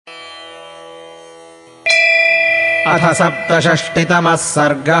अथ सप्तषष्टितमः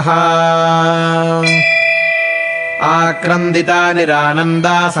सर्गः। आक्रन्दिता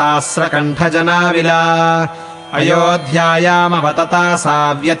निरानन्दा सास्रकण्ठजनाविला अयोध्यायामवतता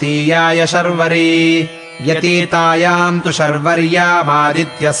सा व्यतीयाय शर्वरी। व्यतीतायाम् तु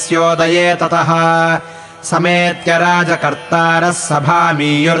शर्वर्यामादित्यस्योदये ततः समेत्य राजकर्तारः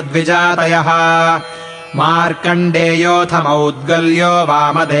सभामीयुर्द्विजातयः। मार्कण्डेयोऽथ मौद्गल्यो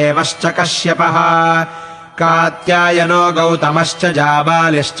वामदेवश्च कश्यपः कात्यायनो गौतमश्च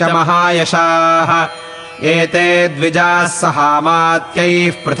जाबालिश्च महायशाः। एते द्विजाः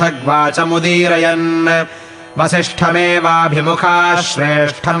सहामात्यैः पृथग्वाचमुदीरयन् वसिष्ठमेवाभिमुखाः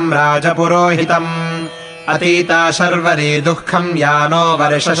श्रेष्ठम् राजपुरोहितम्। अतीता शर्वरी दुःखम् यानो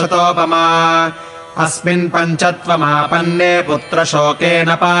वर्षशतोपमा अस्मिन् पञ्चत्वमापन्ने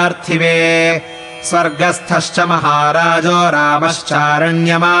पुत्रशोकेन पार्थिवे। स्वर्गस्थश्च महाराजो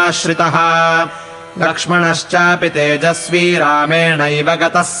रामश्चारण्यमाश्रितः लक्ष्मणश्चापि तेजस्वी रामेणैव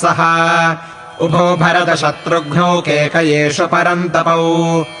गतः सः। उभौ भरतशत्रुघ्नौ केकयेषु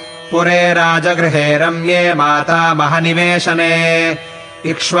परन्तपौ पुरे राजगृहे रम्ये मातामहनिवेशने।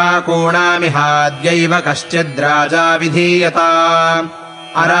 इक्ष्वाकूणामिहाद्यैव कश्चिद्राजा विधीयता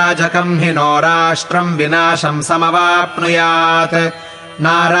अराजकम् हि नो राष्ट्रम् विनाशम् समवाप्नुयात्।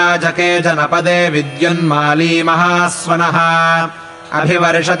 नाराजके जनपदे विद्युन्माली महास्वनः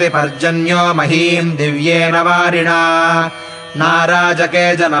अभिवर्षति पर्जन्यो महीम् दिव्येन वारिणा।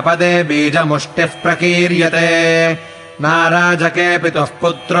 नाराजके जनपदे बीजमुष्टिः प्रकीर्यते नाराजके पितुः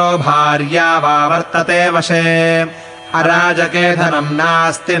पुत्रो भार्या वा वर्तते वशे। अराजके धनम्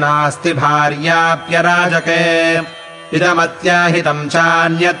नास्ति नास्ति भार्याप्यराजके इदमत्याहितम्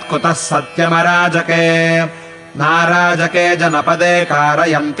चान्यत् कुतः सत्यमराजके। नाराजके जनपदे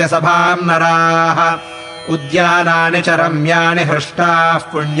कारयन्त्य सभाम् नराः उद्यानानि च रम्याणि हृष्टाः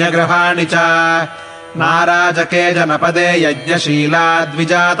पुण्यगृहाणि च। नाराजके जनपदे यज्ञशीला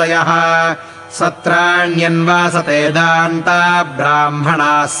द्विजातयः सत्राण्यन्वासते दान्ता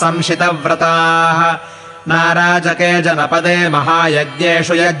ब्राह्मणाः संशितव्रताः। नाराजके जनपदे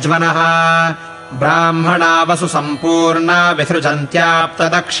महायज्ञेषु यज्वनः ब्राह्मणा वसु सम्पूर्णा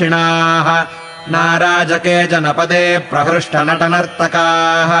विसृजन्त्याप्तदक्षिणाः। नाराजके जनपदे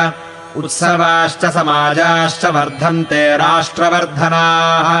प्रहृष्टनटनर्तकाः उत्सवाश्च समाजाश्च वर्धन्ते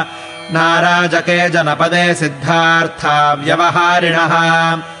राष्ट्रवर्धनाः। नाराजके जनपदे सिद्धार्था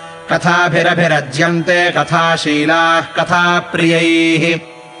व्यवहारिणः कथाभिरभिरज्यन्ते कथाशीलाः कथाप्रियैः।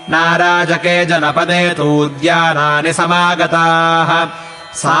 नाराजके जनपदे तूद्यानानि समागताः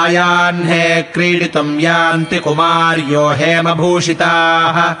सायाह्ने क्रीडितुम् यान्ति कुमार्यो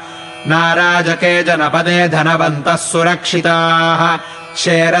हेमभूषिताः। नाराजके जनपदे धनवन्तः सुरक्षिताः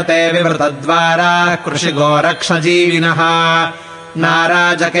शेरते विवृतद्वाराः कृषिगोरक्षजीविनः।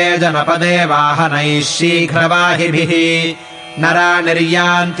 नाराजके जनपदे वाहनैः शीघ्रवाहिभिः नरा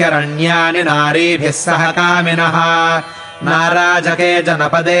निर्यान्त्यरण्यानि नारीभिः सह कामिनः। नाराजके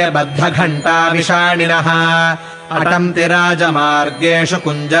जनपदे बद्धघण्टाविषाणिनः अटन्ति राजमार्गेषु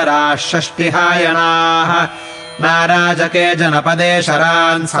कुञ्जराः षष्टिहायनाः। नाराजके जनपदे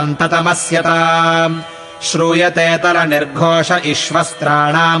शरान् सन्ततमस्यताम् श्रूयते तलनिर्घोष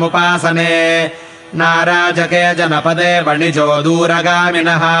इश्वस्त्राणामुपासने। नाराजके जनपदे वणिजो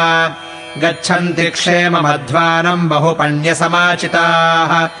दूरगामिनः गच्छन्ति क्षेममध्वानम्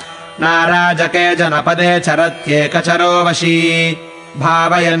बहुपण्यसमाचिताः। नाराजके जनपदे चरत्येकचरो वशी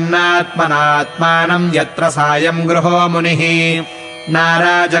भावयन्नात्मनात्मानम् यत्र सायम् गृहो मुनिः।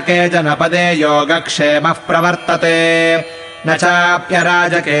 नाराजके जनपदे योगक्षेमः प्रवर्तते न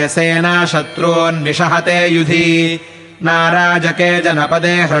चाप्यराजके सेना शत्रून् विषहते युधि। नाराजके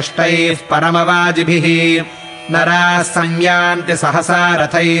जनपदे हृष्टैः परमवाजिभिः नराः संयान्ति सहसा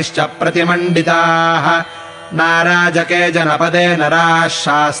रथैश्च प्रतिमण्डिताः। नाराजके जनपदे नराः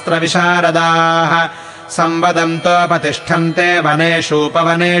शास्त्रविशारदाः संवदन्तोपतिष्ठन्ते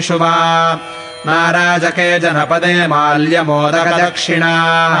वनेषूपवनेषु वा। नाराजके जनपदे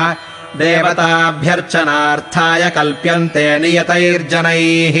माल्यमोदकदक्षिणाः देवताभ्यर्चनार्थाय कल्प्यन्ते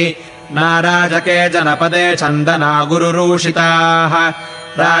नियतैर्जनैः। नाराजके जनपदे चन्दना गुरुरूषिताः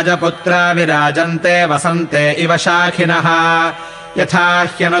राजपुत्रा विराजन्ते वसन्ते इव शाखिनः। यथा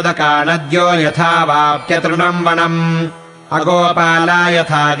ह्यनुदका नद्यो यथा वाप्यतृणम् वनम् अगोपाला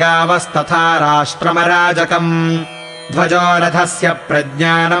यथा गावस्तथा राष्ट्रमराजकम्। ध्वजो रथस्य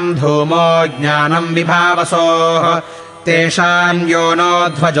प्रज्ञानम् धूमो ज्ञानम् विभावसोः तेषाम् यो नो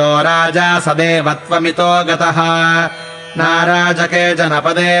ध्वजो राजा सदेवत्वमितो गतः। नाराजके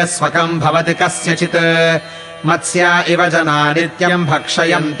जनपदे स्वकम् भवति कस्यचित् मत्स्या इव जना नित्यम्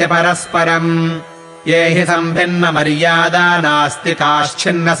भक्षयन्ति परस्परम्। ये हि सम्भिन्नमर्यादा नास्ति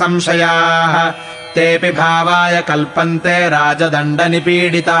काश्चिन्न संशयाः तेऽपि भावाय कल्पन्ते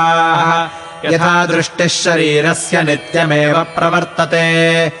राजदण्डनिपीडिताः यथा दृष्टिः शरीरस्य नित्यमेव प्रवर्तते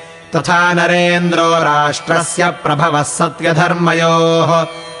तथा नरेन्द्रो राष्ट्रस्य प्रभवः सत्यधर्मयोः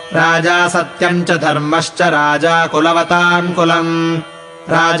राजा सत्यम् च धर्मश्च राजा कुलवताम् कुलम्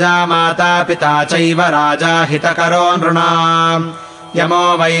राजा माता पिता चैव राजा हितकरो नृणाम् यमो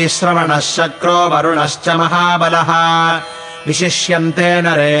वैश्रवणः शक्रो वरुणश्च महाबलः विशिष्यन्ते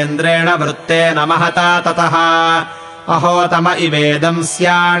नरेन्द्रेण वृत्तेन महता ततः अहो तम इवेदम्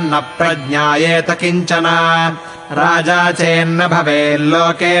स्यान्न प्रज्ञायेत किञ्चन राजा चेन्न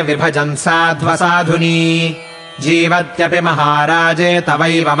भवेल्लोके विभजन् साध्वसाधुनी जीवत्यपि महाराजे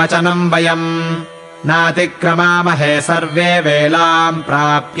तवैव वचनम् वयम् नातिक्रमामहे सर्वे वेलाम्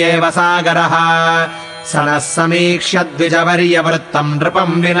प्राप्येव सागरः स नः समीक्ष्य द्विजवर्यवृत्तम्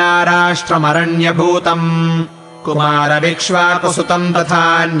नृपम् विना राष्ट्रमरण्यभूतम् कुमारविक्ष्वाकुसुतम्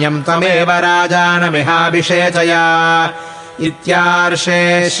तथान्यम् त्वमेव राजानमिहाभिषेचय इत्यार्षे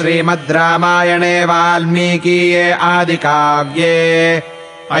श्रीमद् रामायणे वाल्मीकीये आदिकाव्ये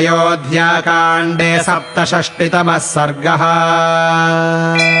अयोध्याकाण्डे 67तमः सर्गः।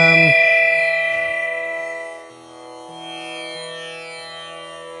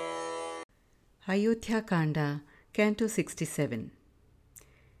 Ayodhya Kanda, Canto 67.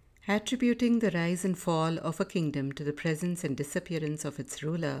 Attributing the rise and fall of a kingdom to the presence and disappearance of its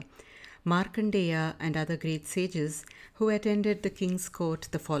ruler, Markandeya and other great sages who attended the king's court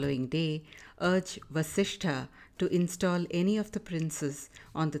the following day urge Vasishta to install any of the princes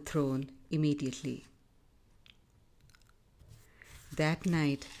on the throne immediately. That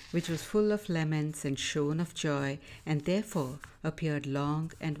night, which was full of laments and shone of joy, and therefore appeared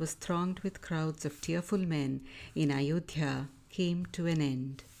long and was thronged with crowds of tearful men in Ayodhya, came to an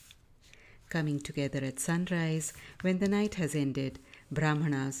end. Coming together at sunrise, when the night has ended,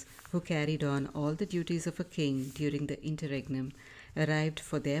 Brahmanas, who carried on all the duties of a king during the interregnum, arrived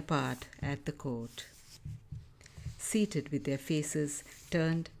for their part at the court. Seated with their faces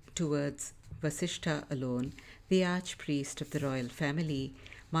turned towards Vasishta alone, the archpriest of the royal family,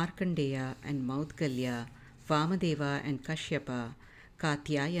 Markandeya and Maudgalya, Vamadeva and Kashyapa,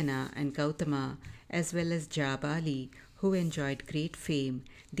 Katyayana and Gautama, as well as Jabali, who enjoyed great fame,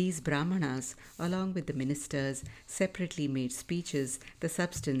 these Brahmanas, along with the ministers, separately made speeches, the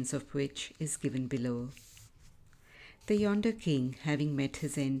substance of which is given below. The yonder king, having met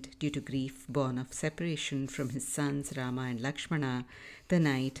his end due to grief born of separation from his sons Rama and Lakshmana, the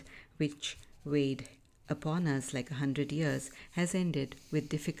night, which weighed upon us like 100 years, has ended with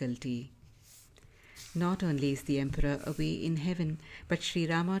difficulty. Not only is the emperor away in heaven, but Sri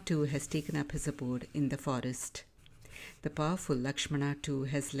Rama too has taken up his abode in the forest. The powerful Lakshmana too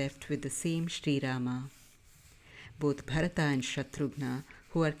has left with the same Sri Rama. Both Bharata and Shatrughna,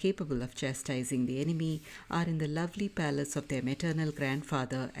 who are capable of chastising the enemy, are in the lovely palace of their maternal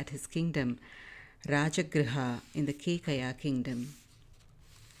grandfather at his kingdom, Rajagriha, in the Kekaya kingdom.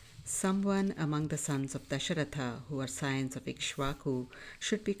 Someone among the sons of Dasharatha, who are scions of Ikshvaku,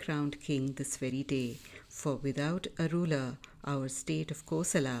 should be crowned king this very day, for without a ruler, our state of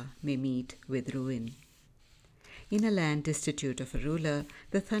Kosala may meet with ruin. In a land destitute of a ruler,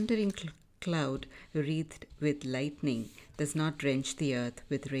 the thundering cloud wreathed with lightning does not drench the earth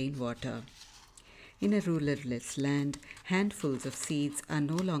with rainwater. In a rulerless land, handfuls of seeds are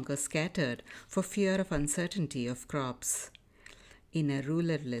no longer scattered for fear of uncertainty of crops. In a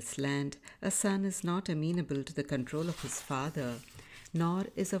rulerless land, a son is not amenable to the control of his father, nor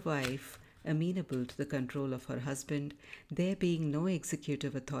is a wife amenable to the control of her husband, there being no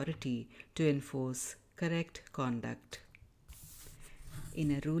executive authority to enforce correct conduct.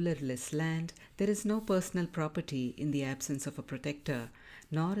 In a rulerless land, there is no personal property in the absence of a protector,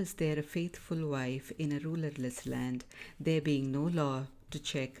 nor is there a faithful wife in a rulerless land, there being no law to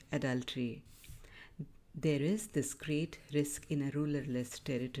check adultery. There is this great risk in a rulerless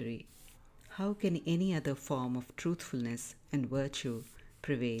territory. How can any other form of truthfulness and virtue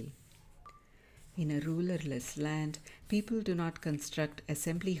prevail? In a rulerless land, people do not construct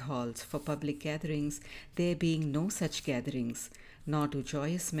assembly halls for public gatherings, there being no such gatherings, nor do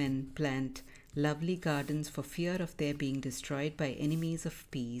joyous men plant lovely gardens for fear of their being destroyed by enemies of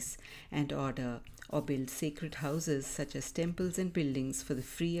peace and order, or build sacred houses such as temples and buildings for the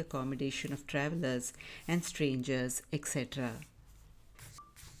free accommodation of travelers and strangers, etc.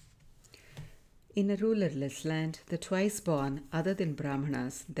 In a rulerless land, the twice-born, other than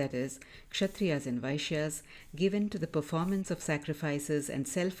Brahmanas, that is, Kshatriyas and Vaishyas, given to the performance of sacrifices, and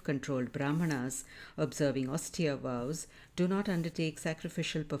self-controlled Brahmanas, observing austere vows, do not undertake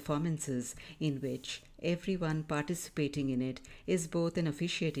sacrificial performances in which everyone participating in it is both an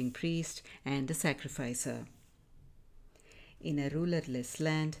officiating priest and a sacrificer. In a rulerless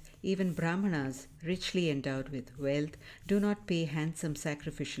land, even Brahmanas, richly endowed with wealth, do not pay handsome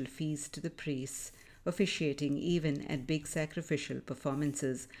sacrificial fees to the priests, officiating even at big sacrificial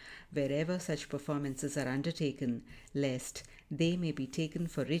performances, wherever such performances are undertaken, lest they may be taken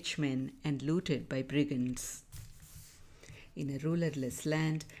for rich men and looted by brigands. In a rulerless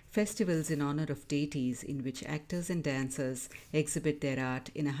land, festivals in honor of deities in which actors and dancers exhibit their art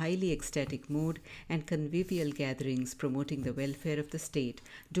in a highly ecstatic mood and convivial gatherings promoting the welfare of the state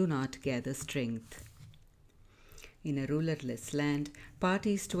do not gather strength. In a rulerless land,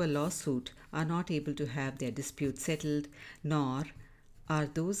 parties to a lawsuit are not able to have their dispute settled, nor are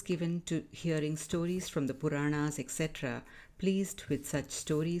those given to hearing stories from the Puranas, etc., pleased with such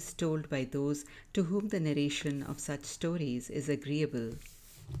stories told by those to whom the narration of such stories is agreeable.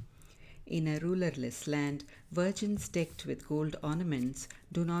 In a rulerless land, virgins decked with gold ornaments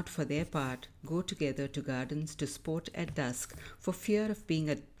do not for their part go together to gardens to sport at dusk for fear of being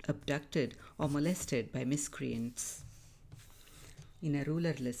abducted or molested by miscreants. In a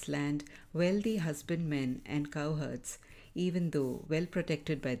rulerless land, wealthy husbandmen and cowherds, even though well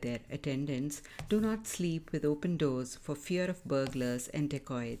protected by their attendants, do not sleep with open doors for fear of burglars and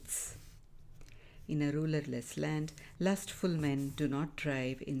dacoits. In a rulerless land, lustful men do not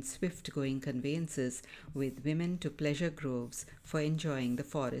drive in swift-going conveyances with women to pleasure groves for enjoying the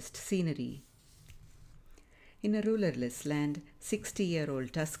forest scenery. In a rulerless land,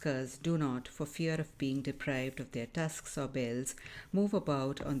 60-year-old tuskers do not, for fear of being deprived of their tusks or bells, move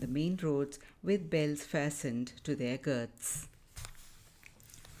about on the main roads with bells fastened to their girths.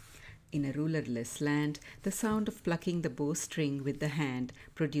 In a rulerless land, the sound of plucking the bowstring with the hand,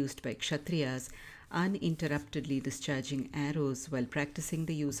 produced by Kshatriyas, uninterruptedly discharging arrows while practicing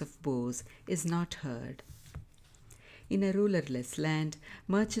the use of bows, is not heard. In a rulerless land,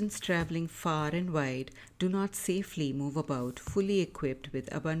 merchants traveling far and wide do not safely move about fully equipped with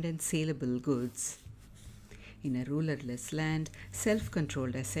abundant saleable goods. In a rulerless land,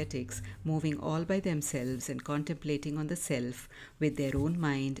 self-controlled ascetics, moving all by themselves and contemplating on the self with their own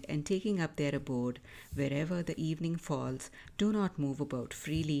mind and taking up their abode wherever the evening falls, do not move about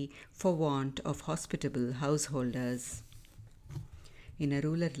freely for want of hospitable householders. In a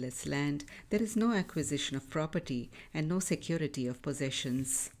rulerless land, there is no acquisition of property and no security of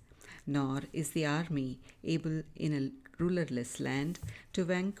possessions. Nor is the army able in a rulerless land to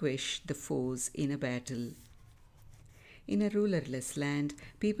vanquish the foes in a battle. In a rulerless land,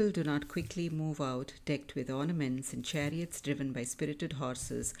 people do not quickly move out decked with ornaments and chariots driven by spirited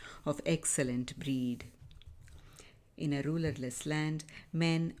horses of excellent breed. In a rulerless land,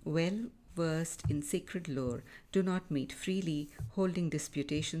 men well versed in sacred lore do not meet freely, holding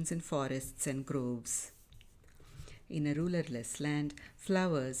disputations in forests and groves. In a rulerless land,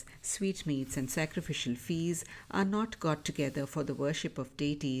 flowers, sweetmeats, and sacrificial fees are not got together for the worship of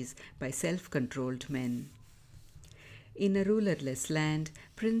deities by self-controlled men. In a rulerless land,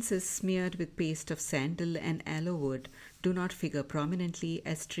 princes smeared with paste of sandal and aloe wood do not figure prominently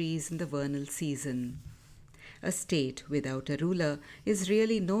as trees in the vernal season. A state without a ruler is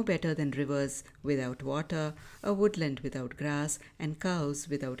really no better than rivers without water, a woodland without grass, and cows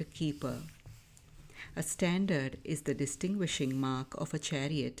without a keeper. A standard is the distinguishing mark of a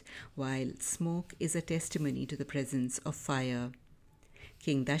chariot, while smoke is a testimony to the presence of fire.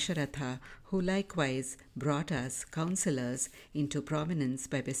 King Dasharatha, who likewise brought us, counselors, into prominence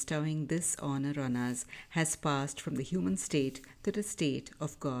by bestowing this honor on us, has passed from the human state to the state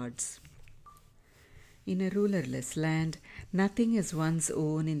of gods. In a rulerless land, nothing is one's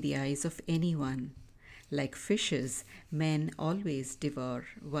own in the eyes of anyone. Like fishes, men always devour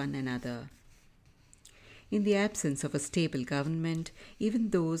one another. In the absence of a stable government,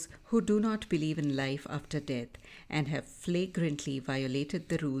 even those who do not believe in life after death and have flagrantly violated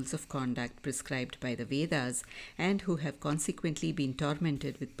the rules of conduct prescribed by the Vedas, and who have consequently been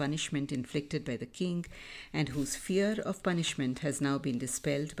tormented with punishment inflicted by the king, and whose fear of punishment has now been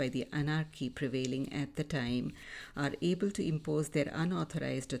dispelled by the anarchy prevailing at the time, are able to impose their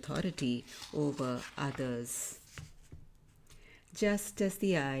unauthorized authority over others. Just as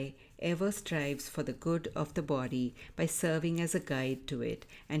the eye ever strives for the good of the body by serving as a guide to it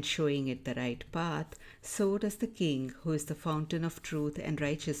and showing it the right path, so does the king, who is the fountain of truth and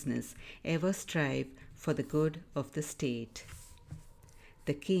righteousness, ever strive for the good of the state.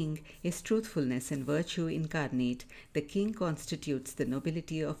 The king is truthfulness and virtue incarnate. The king constitutes the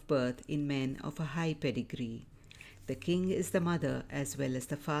nobility of birth in men of a high pedigree. The king is the mother as well as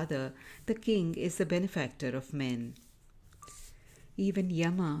the father. The king is the benefactor of men. Even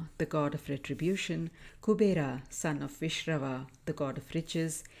Yama, the god of retribution, Kubera, son of Vishrava, the god of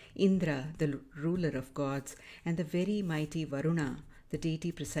riches, Indra, the ruler of gods, and the very mighty Varuna, the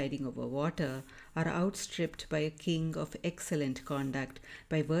deity presiding over water, are outstripped by a king of excellent conduct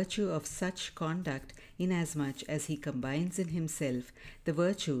by virtue of such conduct, inasmuch as he combines in himself the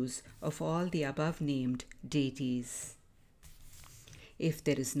virtues of all the above named deities. If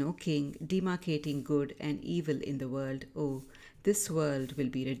there is no king demarcating good and evil in the world, this world will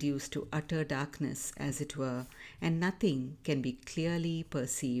be reduced to utter darkness, as it were, and nothing can be clearly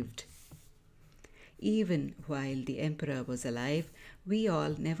perceived. Even while the emperor was alive, we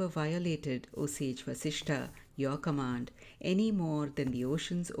all never violated, O sage Vasishta, your command, any more than the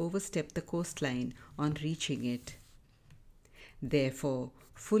oceans overstep the coastline on reaching it. Therefore,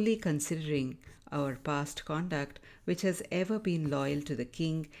 fully considering our past conduct, which has ever been loyal to the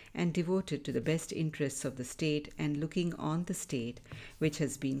king and devoted to the best interests of the state, and looking on the state, which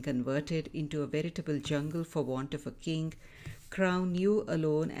has been converted into a veritable jungle for want of a king, crown you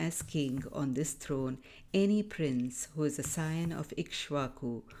alone as king on this throne any prince who is a scion of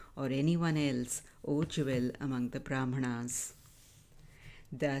Ikshvaku, or anyone else, O jewel among the Brahmanas.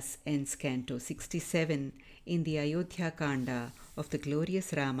 Thus ends Canto 67 in the Ayodhya Kanda of the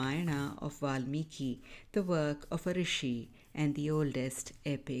glorious Ramayana of Valmiki, the work of a rishi and the oldest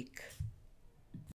epic.